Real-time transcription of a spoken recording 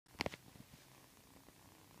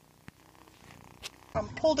I'm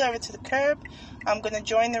pulled over to the curb. I'm going to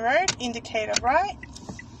join the road, indicator right,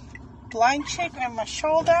 blind check on my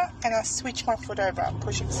shoulder, and I switch my foot over,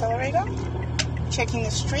 push accelerator, checking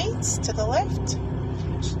the streets to the left,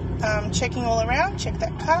 checking all around, check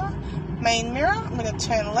that car, main mirror, I'm going to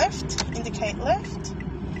turn left, indicate left,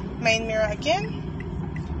 main mirror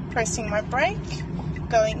again, pressing my brake,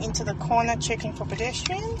 going into the corner, checking for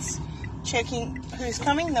pedestrians, checking who's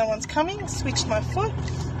coming, no one's coming, switch my foot,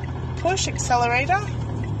 push accelerator,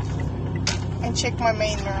 and check my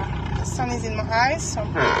main mirror. The sun is in my eyes, so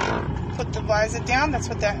I'm put the visor down, that's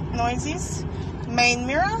what that noise is. Main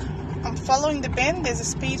mirror, I'm following the bend, there's a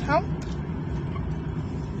speed hump,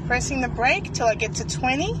 pressing the brake till I get to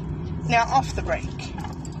 20, now off the brake.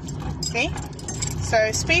 See?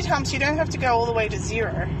 So speed humps, you don't have to go all the way to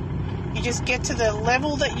 0. You just get to the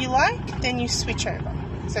level that you like, then you switch over,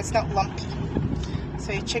 so it's not lumpy.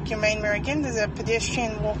 So you check your main mirror again, there's a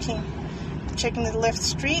pedestrian walking, checking the left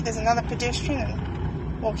street, there's another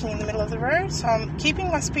pedestrian walking in the middle of the road, so I'm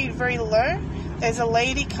keeping my speed very low. There's a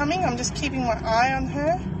lady coming, I'm just keeping my eye on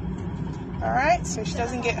her, alright, so she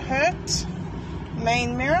doesn't get hurt.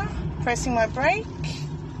 Main mirror, pressing my brake,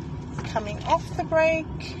 coming off the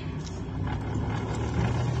brake,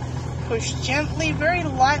 push gently, very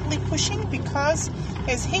lightly pushing because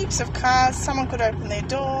there's heaps of cars, someone could open their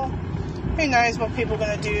door, who knows what people are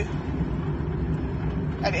going to do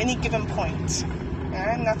at any given point.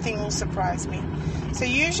 Nothing will surprise me. So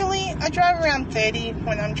usually I drive around 30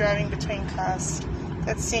 when I'm driving between cars.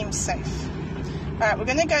 That seems safe. Alright, we're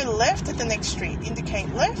going to go left at the next street.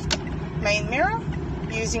 Indicate left, main mirror,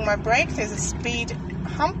 using my brake, there's a speed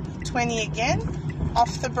hump, 20 again,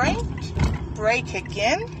 off the brake, brake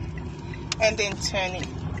again, and then turning.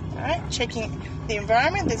 Alright, checking the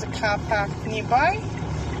environment, there's a car park nearby,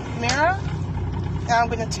 mirror, now I'm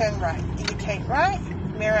going to turn right, indicate right,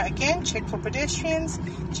 mirror again, check for pedestrians,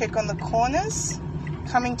 check on the corners,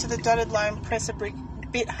 coming to the dotted line, press a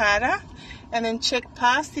bit harder, and then check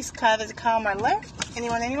past this car, there's a car on my left,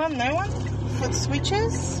 anyone, no one, foot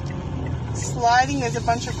switches, sliding, there's a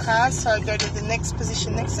bunch of cars, so I go to the next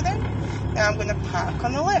position next to them, now I'm going to park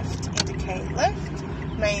on the left, indicate left,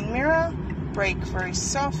 main mirror, brake very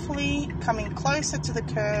softly, coming closer to the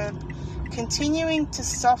curb, continuing to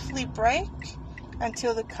softly brake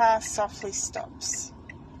until the car softly stops.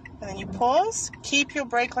 And then you pause, keep your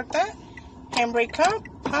brake like that, handbrake up,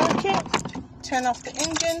 park it, turn off the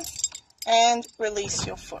engine, and release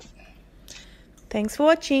your foot. Thanks for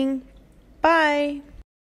watching. Bye.